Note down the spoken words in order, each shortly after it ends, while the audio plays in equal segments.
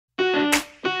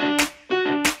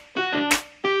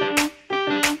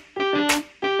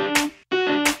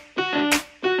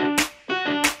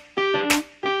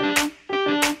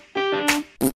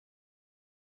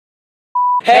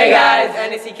Hey guys,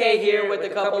 NSCK here with a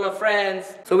couple of friends.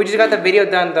 So we just got the video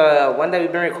done, the one that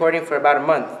we've been recording for about a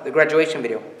month, the graduation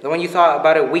video. The one you saw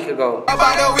about a week ago.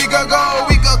 About a week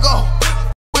ago.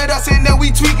 With us and then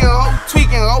we tweaking,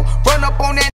 ho. Run up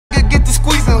on that nigga, get the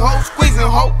squeezing,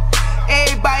 ho.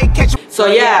 Everybody catch you. So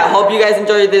yeah, hope you guys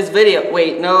enjoyed this video.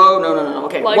 Wait, no.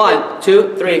 Okay, Like 1,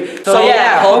 2, 3. So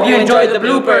yeah, hope you enjoyed the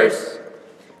bloopers.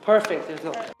 Perfect. There's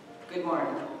no. Good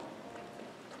morning.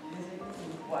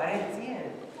 Well, I didn't see it.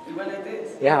 You went like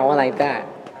this? Yeah, I went like that.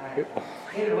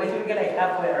 Dude, wait till we get like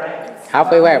halfway, right?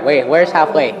 Halfway where? Wait, where's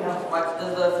halfway? Watch,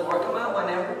 does the floor come out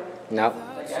whenever? No.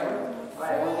 Like ever?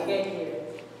 Alright, when we get here.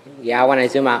 Yeah, I want to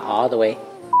zoom out all the way.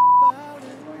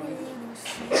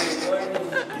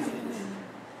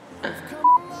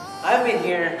 I've been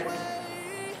here.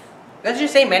 Let's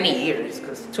just say many years,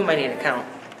 because too many to count.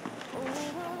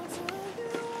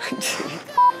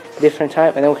 Different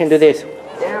type, and then we can do this.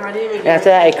 Damn, I didn't even And after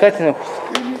that, it cuts in.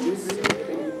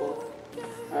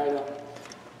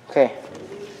 Okay,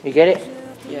 you get it?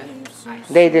 Yeah.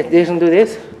 They can do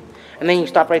this, and then you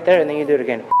stop right there, and then you do it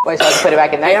again. Wait, so I can put it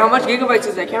back in Hey, there? how much gigabytes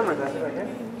is that camera?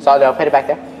 So I'll put it back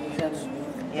there?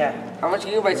 Yeah. How much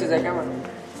gigabytes is that camera?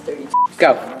 30.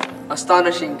 Go.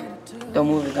 Astonishing. Don't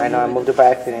move it. I know, I moved it by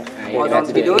accident. Well,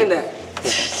 don't be doing that.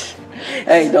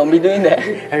 Hey, don't be doing that.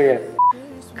 Okay.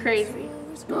 Crazy.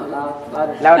 No,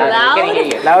 louder. Louder. Loud? Can't hear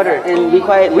you. Louder. And be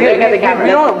quiet. We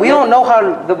don't know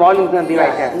how the volume's gonna be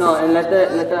like that. No, and let the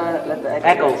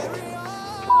Echo.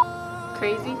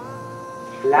 Crazy.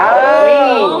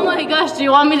 Loud. Oh my gosh, do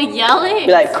you want me to yell Be it?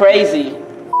 like crazy.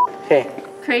 Okay.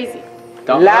 Crazy.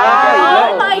 Don't.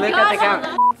 Loud. Oh my look gosh. at the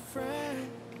camera.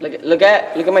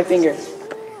 Look at my finger.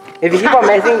 If you keep on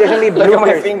messing, there's gonna be bloopers. Look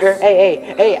at my finger.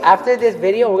 Hey, after this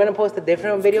video, we're gonna post a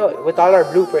different video with all our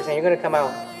bloopers, and you're gonna come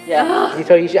out. Yeah.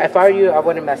 So you should, if I were you, I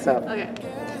wouldn't mess up. Okay.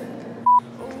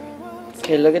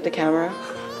 Okay, look at the camera.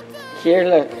 Here,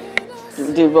 look.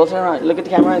 Dude, both turn around. Look at the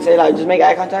camera and say loud. Just make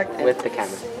eye contact. With the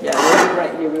camera. Yeah, look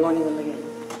right here. We won't even look at it.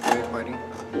 Are you recording?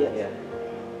 Yeah.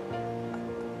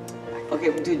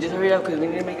 Okay, dude, just hurry up because we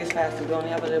need to make this fast. We only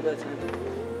have a little bit of time.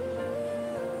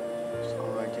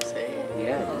 So I just say it.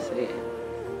 Yeah, just say it.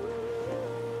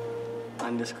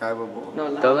 Undescribable. No,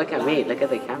 loud. Don't look at me, look at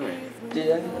the camera.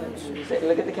 Dude,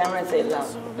 look at the camera and say it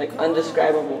loud. Like,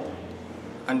 undescribable.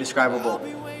 Undescribable.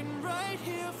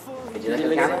 Did you look at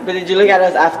the camera? But did you look at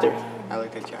us after? I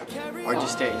looked at you. Or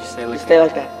just stay look. Stay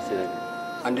like that. See, look.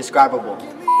 Undescribable.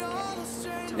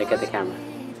 Look at the camera.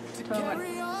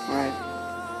 Alright.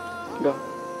 Go.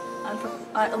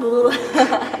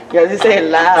 Unfor- Yeah, just say it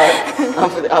loud.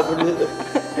 I'll produce it.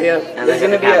 Yeah, And there's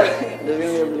look gonna at be the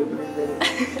a blooper.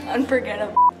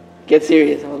 Unforgettable. Get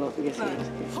serious. Hold on. Get serious.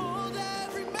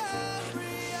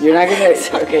 You're not gonna.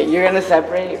 Okay, you're gonna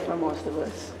separate from most of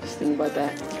us. Just think about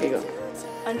that. Okay, go.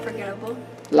 Unforgettable.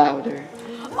 Louder.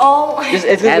 Oh my.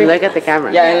 It's gonna And be- look at the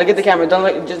camera. Yeah, and look at the camera. Don't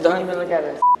look. Just don't even look at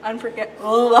us. Unforgettable.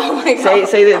 Oh my god.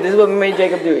 Say this. This is what we made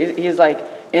Jacob do. He's like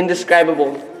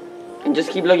indescribable, and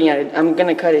just keep looking at it. I'm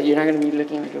gonna cut it. You're not gonna be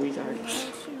looking like a retard.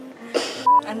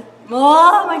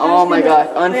 Oh my gosh. Oh my god,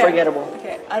 Yeah. unforgettable.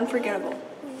 Okay, unforgettable.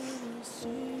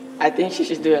 I think she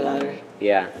should do it louder.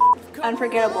 Yeah.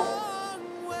 Unforgettable.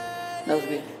 That was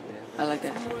good. I like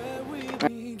that.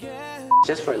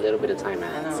 Just for a little bit of time, I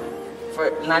man. know.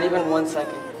 For not even 1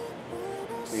 second.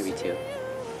 Maybe 2.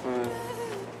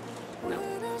 No.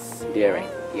 Do it right.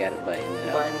 You gotta button it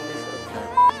up. Button this up.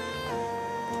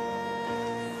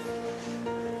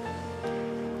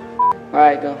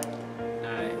 Alright, go.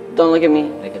 Alright. Don't look at me.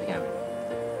 Look at the camera.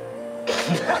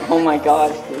 Oh my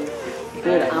gosh, dude.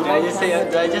 Dude, I'm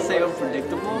Did I just say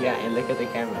unpredictable? Yeah, and look at the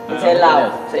camera. Say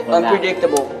loud. Say Loud.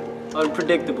 unpredictable.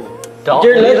 Unpredictable. Don't.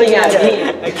 You're looking at me.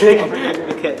 Okay.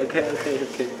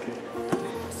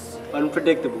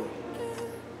 Unpredictable.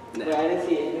 Wait, I didn't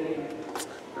see it.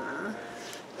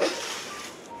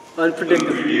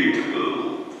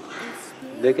 Unpredictable.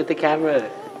 Look at the camera.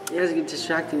 You guys get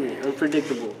distracting me.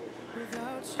 Unpredictable.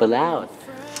 But loud.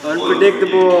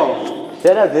 Unpredictable.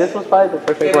 Shut up, this was probably the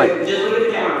perfect one. Just look at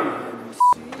the camera.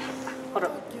 Hold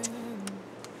up.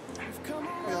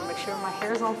 I gotta make sure my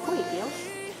hair's on point, yo.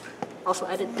 Also,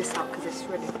 edit this out because I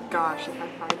swear to gosh, if I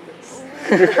find this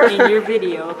in your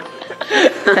video,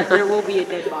 there will be a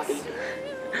dead body.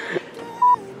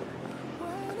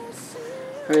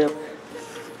 Hurry up.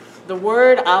 The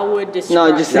word I would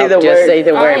describe. No, just say the Just word. say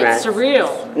the word, Alright, man.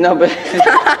 surreal. No, but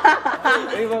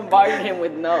we bombarded him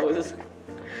with no's.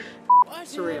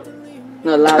 Surreal.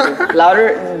 No, louder.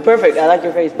 Louder. Perfect. I like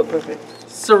your face, but perfect.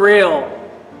 Surreal.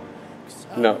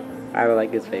 No. I would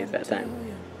like his face that time.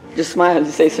 Just smile.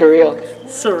 Just say surreal.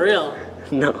 Surreal.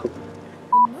 No.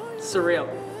 Surreal.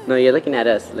 No, you're looking at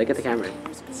us. Look at the camera.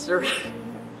 Sir.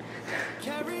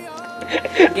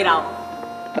 Get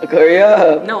out. Hurry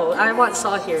up. No, I want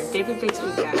Saw here. David makes me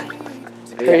mad.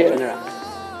 Hurry up. Turn around.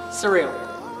 Surreal.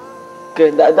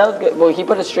 Good. That was good. Well, he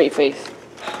put a straight face.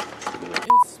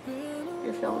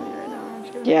 You're filming right now,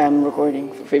 aren't you? Yeah, I'm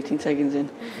recording for 15 seconds in.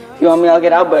 If you want me, I'll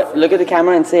get out, but look at the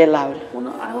camera and say it loud. Well,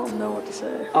 no, I don't know what to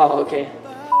say. Oh, okay.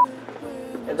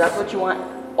 If that's what you want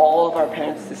all of our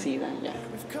parents to see, then yeah.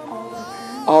 It's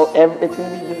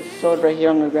gonna be showed right here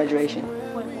on the graduation.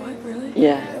 Wait, what? Really?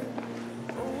 Yeah.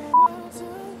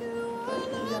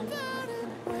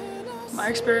 My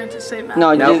experience is St. Matt.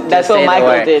 No, Nope, that's just what say the Michael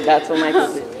word. did. That's what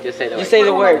Michael did. Just say the You word. say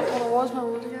the word. What was my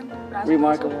word again?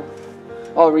 Remarkable.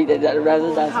 Oh, read it.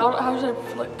 Rather than. How should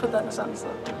I like, put that in a sentence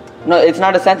though? No, it's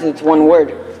not a sentence. It's one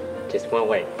word. Just one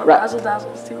word. Razzle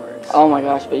dazzle is 2 words. Oh my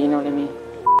gosh, but you know what I mean.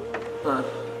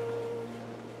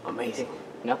 Amazing.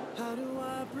 No?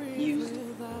 Used.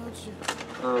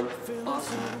 Awesome.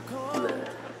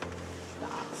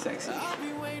 Sexy.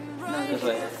 Just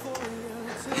like,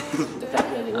 Is that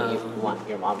really what you want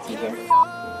your mom to hear?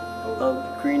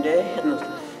 Green Day.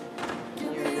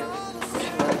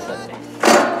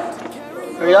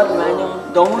 Hurry up,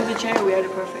 Emmanuel. Don't move the chair. We had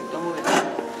it perfect. Don't move it.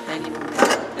 And you move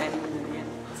it. And you move it again.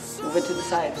 Move it to the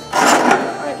side.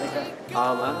 Alright, like that. I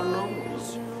don't know.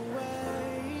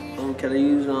 Can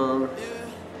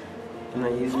I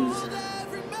use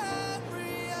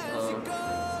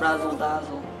Razzle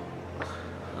dazzle.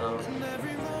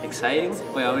 exciting?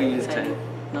 Wait, I already used exciting.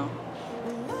 No.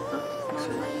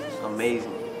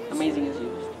 Amazing. Amazing is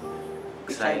used.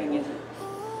 Exciting is it?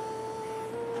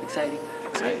 Exciting.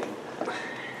 Exciting.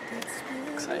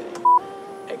 Exciting.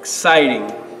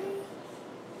 Exciting.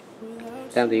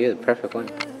 Damn, dude, you're the perfect one.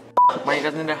 Why you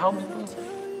guys need their helmets, bro?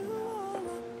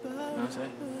 You know what I'm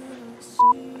saying?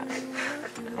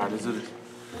 Alright, let's do this.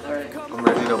 Alright. I'm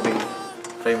ready to be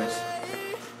famous.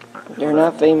 You're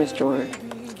not famous, George.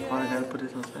 Why I gotta put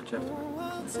this on Snapchat?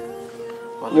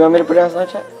 You want me to put it on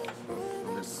Snapchat?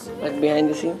 Like behind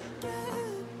the scenes?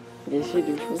 Yes, you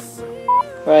do.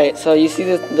 Right, so you see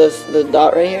the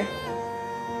dot right here?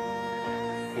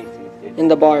 In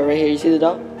the bar right here, you see the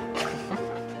dot?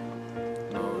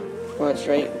 No. Well, it's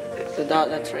right. The dot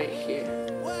that's right here.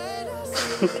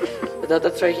 The dot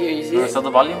that's right here, you see You it? set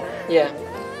the volume? Yeah.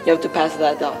 You have to pass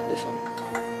that dot, this one.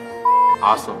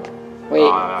 Awesome. Wait.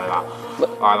 Alright,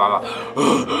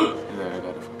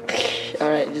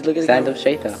 Alright, just look at the Stand camera. up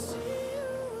straight though.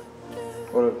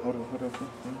 hold on.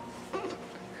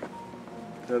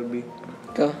 That'll be.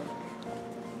 Go.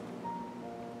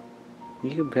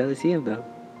 You can barely see him though.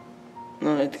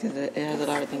 No, it's because it has a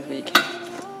lot of things, but you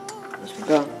can't.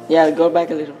 Go. Yeah, go back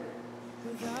a little.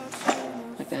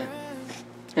 Like that.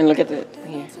 And look at the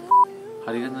here.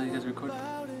 How do you guys know you guys record?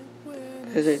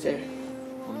 It's right there.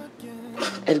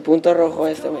 El punto rojo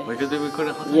este, Wait, way. because they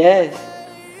recorded hot. Yes.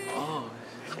 Oh.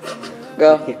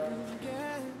 Go.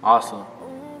 Awesome.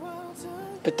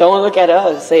 But don't look at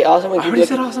us. Say awesome and I keep already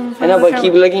looking. said awesome in I front know, of the but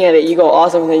keep camera. looking at it. You go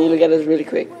awesome, and then you look at us really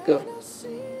quick. Go.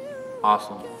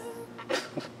 Awesome.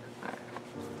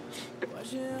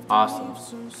 Awesome.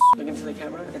 Look into the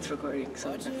camera. It's recording,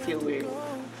 so I feel weird.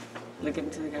 Look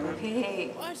into the camera.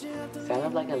 Hey. Stand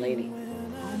up like a lady.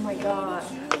 Oh my god.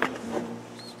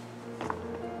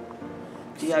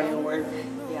 Do you have your word?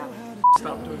 Yeah.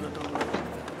 Stop doing that, don't worry.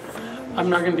 I'm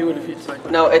not gonna do it if it's like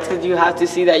No, it's because you have to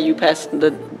see that you passed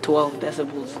the 12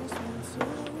 decibels.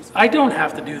 I don't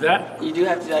have to do that. You do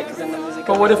have to do that because then the music.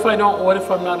 But what if I don't? What if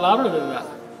I'm not louder than that?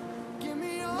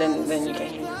 Then you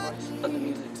can't hear your voice on the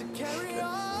music. So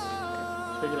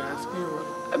you're gonna ask me or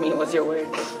what? I mean, what's your word?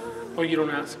 Oh, you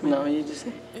don't ask me. No, you just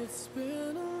say.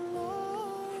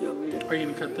 Feel weird. Are you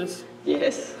gonna cut this?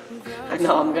 Yes. I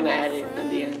know. I'm gonna add it at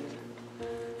the end.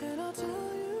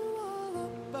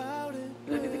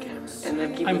 Look at the camera, and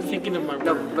then keep. I'm looking. thinking of my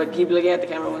No, word. but keep looking at the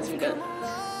camera once you're done.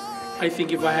 I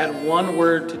think if I had one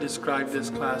word to describe this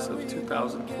class of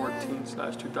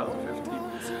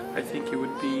 2014/2015, I think it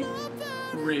would be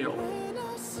real.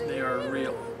 They are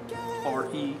real.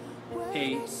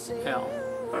 R-E-A-L.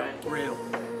 Alright. Real.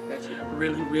 Got you.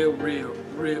 Really, real.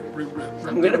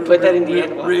 I'm gonna put that in the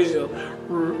end. Watch. Real.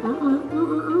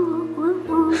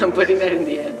 I'm putting that in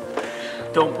the end.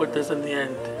 Don't put this in the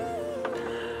end.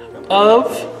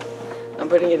 Of. I'm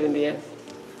putting it in the end.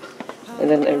 And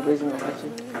then everybody's gonna watch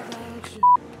it.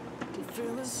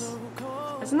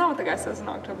 Isn't that what the guy says in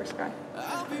October Sky?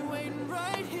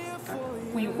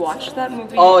 We watched that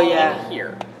movie Oh, yeah. in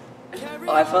here.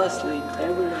 Oh, I fell asleep.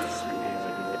 Everybody was asleep.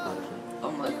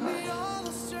 Oh my god.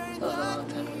 That was a long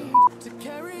time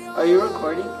ago. Are you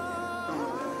recording? Oh my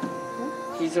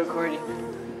god. He's recording. No,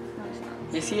 it's not.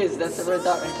 Yes, he is. That's the red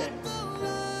dot right there.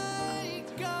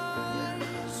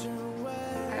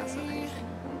 I also hate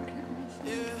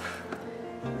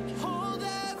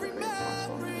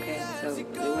Okay, so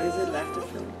what is it? Laughter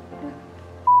film?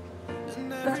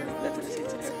 That's what it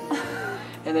says there.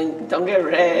 And then don't get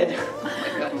red. Oh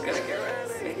my god, I'm gonna get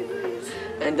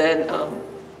red. And then,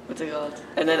 what's it called?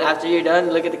 And then after you're done,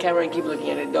 look at the camera and keep looking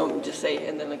at it. Don't just say it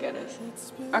and then look at us.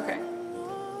 Okay.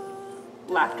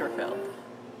 Laughter filled.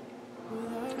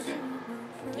 Okay.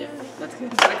 Yeah, that's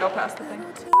good. Gotta go past the thing.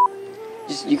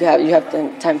 Just you have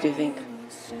time to think.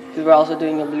 Because we're also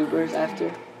doing the bloopers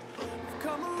after.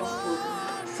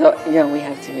 So yeah, we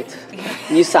have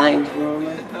to. You signed,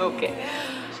 remember? Okay.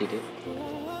 She did.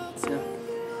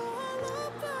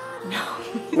 No.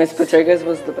 Miss Paterga's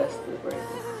was the best blooper.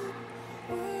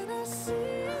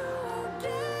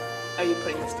 Are you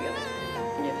putting this together?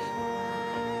 Yes.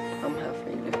 I'm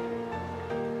halfway done.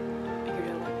 You're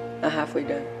done. I'm halfway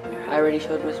done. I already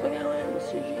showed Miss McGowan and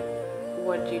Mr. G.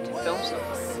 What did you film so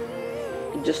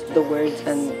far? Just the words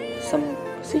and some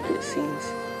secret scenes.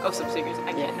 Oh, some secrets.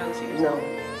 I can't know the secrets. No.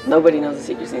 Nobody knows the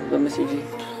secret scenes but Mr. G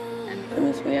and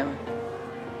Miss McGowan.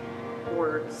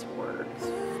 Words.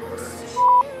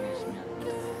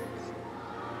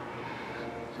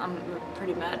 I'm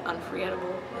pretty mad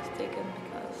unforgettable was taken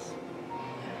because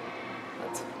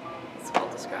that's well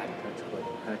described. That's good.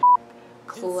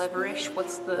 Cleverish,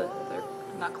 what's the other,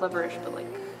 not cleverish, but like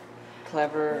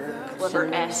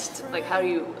clever-est, like how do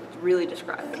you really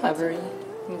describe it? Clevery.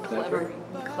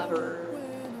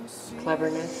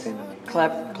 Cleverness.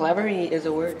 Clevery is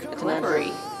a word. It's an Clevery.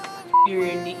 adverb. Your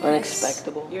uniqueness.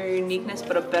 Unexpectable. Your uniqueness,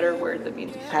 but a better word that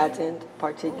means Patent,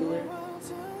 particular,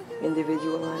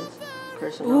 individualized,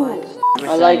 personalized.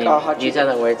 I like hot These are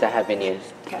the words that have been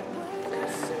used. okay.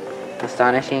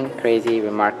 Astonishing, crazy,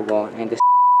 remarkable, and this.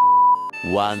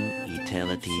 One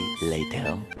eternity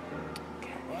later.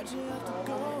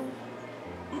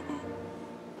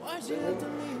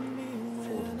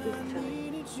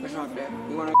 It's not there.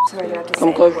 You wanna Sorry, you have to come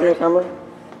say closer the to the word. camera?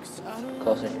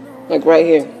 Closer. Like right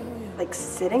here. Like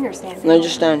sitting or standing? No,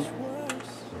 just stand.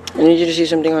 I need you to see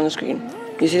something on the screen.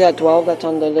 You see that 12 that's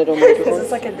on the little Is microphone?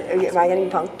 this like am I getting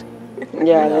punked?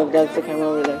 Yeah, look, that's the camera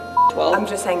over there. 12? I'm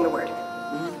just saying the word.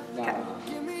 Okay.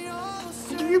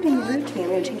 You're being rude to me. I'm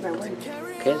gonna change my word.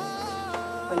 Okay.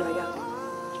 When do I go?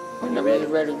 Whenever you're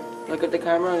ready. Look at the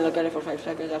camera and look at it for 5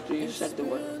 seconds after you said the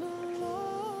word.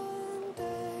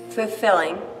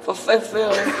 Fulfilling.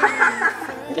 Fulfilling.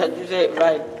 Yeah, you say it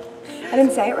right. I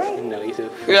didn't say it right? No, you said.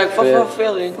 You're like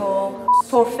fulfilling.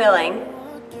 Fulfilling.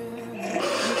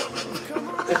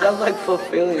 It sounds like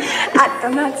fulfilling.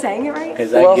 I'm not saying it right.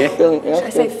 Is that good? Fulfilling. Yeah, Should I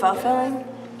say fulfilling?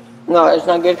 no, it's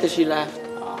not good because she laughed.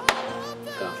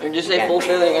 Go. And just say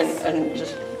fulfilling and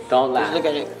just Don't laugh. look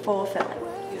at it. Fulfilling.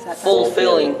 Is that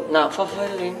Fulfilling, not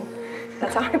fulfilling.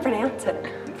 That's how I pronounce it.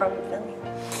 From Philly.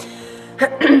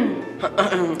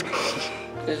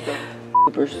 There's the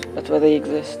bloopers. That's why they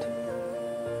exist.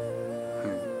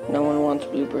 No one wants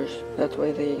bloopers. That's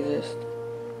why they exist.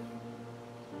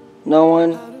 No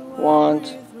one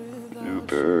wants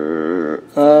blooper.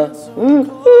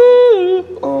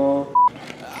 Oh.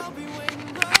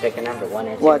 Pick a number, 1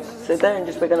 or 2. What? Sit there and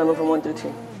just pick a number from 1 through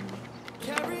 2.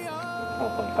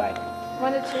 1.5.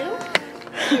 1 to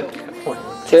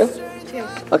 2? 2? 2.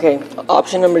 Okay.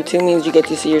 Option number 2 means you get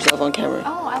to see yourself on camera.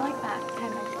 Oh, I like that.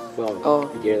 Kind of. Well, Oh.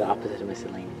 you're the opposite of Miss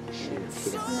Elaine. She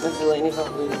don't. Miss Delaney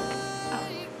probably.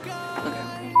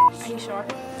 Are you sure?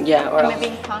 Yeah, or Am I else.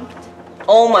 being punked?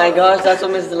 Oh my gosh, that's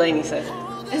what Miss Delaney said.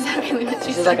 Is that really what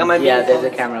she She's like, am I being Yeah, there's a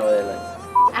punked? camera over there.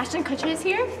 Look. Ashton Kutcher is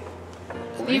here?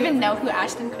 Do you even know who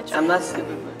Ashton Kutcher is? I'm not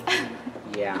stupid, but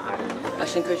Yeah, I don't know.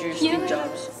 Ashton Kutcher is You Steve don't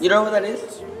Jobs. You know who that is?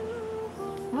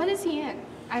 What is he in?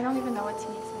 I don't even know what he's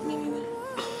in. Me neither.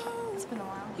 It's been a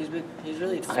while. He's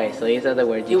really tall. Okay, so these are the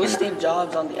words He you was can. Steve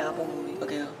Jobs on the Apple movie.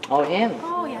 Okay, go. Oh, him.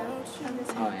 Oh, yeah. That is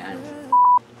him. Oh, yeah.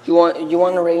 You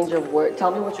want a range of words?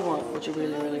 Tell me what you want. What you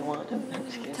really want. I'm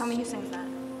just kidding. Tell me who sings that.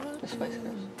 The Spice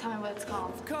Girls. Tell me what it's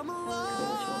called. Tell me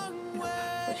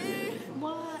what you really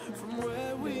want.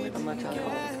 What? I'm not telling you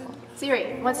what it's called. Siri,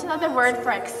 what's another word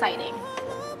for exciting?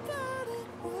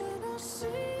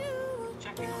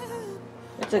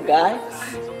 It's a guy.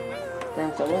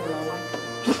 Damn, someone's wrong.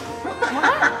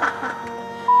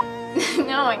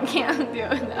 No, I can't do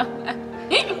it now.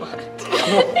 I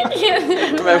can't do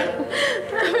it. Remember?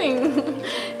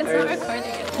 It's not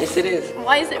recording. Yes, it is.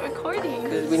 Why is it recording?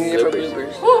 Because we need it for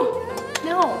bloopers. Ooh,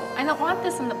 no, I don't want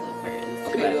this in the bloopers.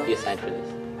 Okay, go. You signed for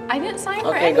this. I didn't sign for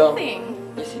Okay, go.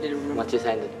 anything. Yes, you did. Remember. Once you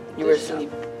signed it. You were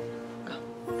asleep.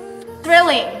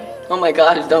 Thrilling. Oh my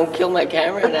gosh, don't kill my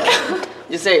camera now.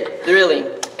 Just say thrilling.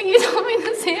 You told me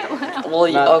to say it loud. Well,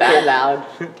 Not okay. that loud.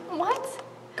 What?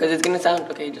 Because it's gonna sound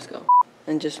okay. Just go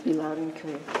and just be loud and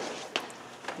clear.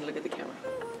 And look at the camera.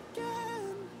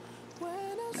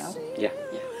 Yeah.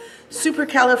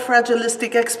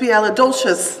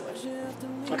 Supercalifragilisticexpialidocious.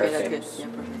 Okay, that's good. Yeah,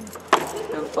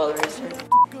 perfect. Now follow her, sir.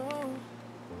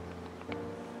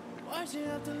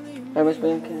 Alright, Miss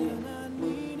William, can you?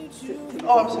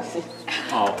 Oh, I'm sorry.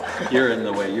 Oh, you're in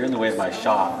the way. You're in the way of my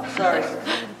shot. Sorry.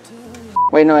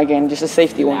 Wait, no, again, just a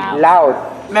safety one.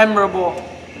 Loud. Memorable.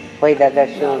 Wait,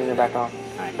 that's still in the background.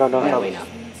 Don't help me.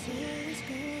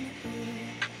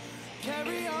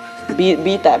 Beat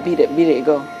it,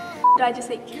 go. Do I just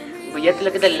say? But you have to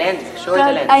look at the lens. Show her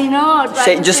the lens. I know.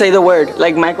 Just say the word.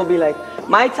 Like Michael be like,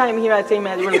 my time here at St.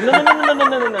 Matthew. We're like, no.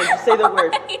 Just say the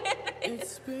word.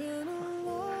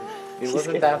 It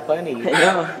wasn't that funny. I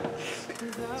know.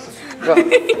 Go.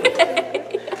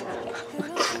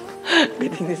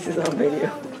 Good thing this is on video.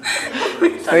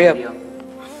 Hurry up.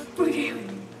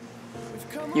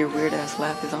 Your weird ass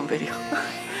laugh is on video.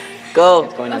 Go.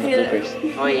 It's going on the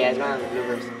bloopers. Oh yeah, it's one of the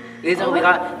bloopers. This is how we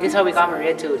got. This is how we got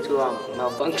Maria to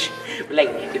malfunction. Like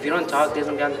if you don't talk, this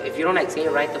will be on. If you don't like say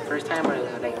it right the first time or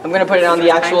like. I'm gonna put it on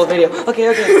the actual video.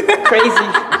 Okay. Crazy.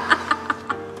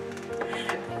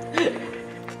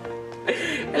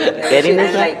 Getting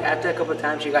this like after a couple of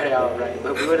times she got it all right,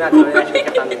 but we were not doing that. She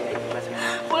kept on like messing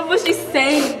around. What was she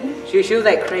saying? She was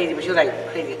like crazy, but she was like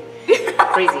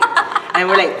crazy, and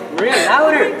we're like Maria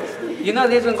louder. You know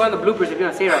this one going on the bloopers if you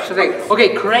don't say it right. She was like,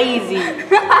 okay, crazy, and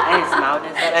smiled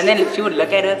and stuff, and then she would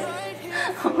look at us.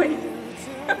 Oh my.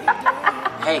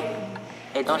 Hey,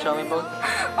 don't show me, bro.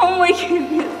 Oh my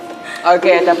goodness.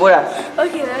 Okay, te apuras.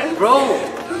 Okay then. Bro,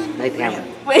 like camera.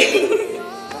 Wait.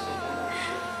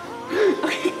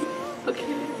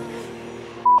 Okay.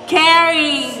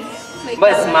 Carrie. Like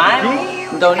But that. smile.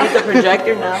 Don't need the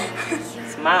projector now.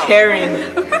 Smile. Karen.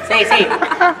 Say.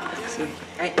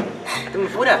 Hey, tú me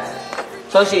furas.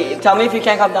 So tell me if you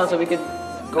can't come down so we could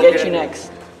get you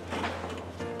next.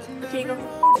 Okay, go.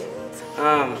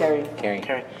 Karen.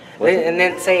 Karen. And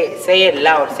then say it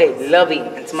loud. Say loving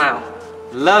and smile.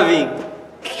 Loving.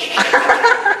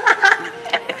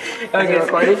 Okay,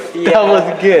 recorded? Yeah. That was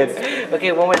good.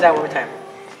 Okay, one more time.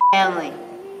 Family.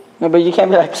 No, but you can't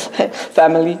be like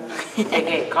family.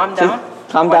 Okay, calm down.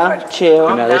 Calm down. Chill.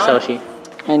 Another down. selfie.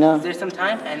 I know. There's some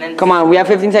time, and then. Come on, we have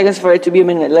 15 seconds for it to be a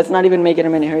minute. Let's not even make it a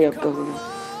minute. Hurry up. Go.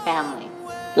 Family.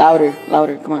 Louder. Come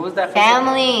What on. was that?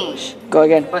 Family. Go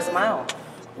again. But smile.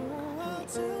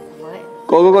 What?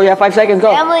 Go. You have 5 seconds.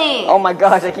 Go. Family. Oh my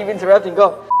gosh, I keep interrupting.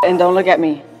 Go. And don't look at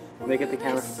me. Look at the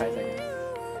camera for 5 seconds.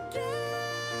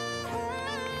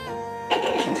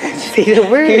 Say the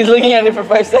word. He was looking at it for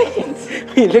 5 seconds.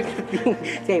 He looked at me.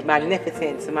 Say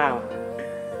magnificent smile.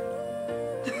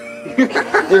 Dude,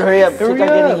 hurry up. Keep on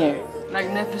getting here.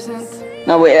 Magnificent.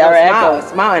 No, wait. Our echo.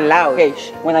 Smile and loud. Okay,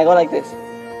 when I go like this.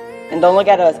 And don't look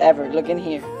at us ever. Look in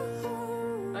here.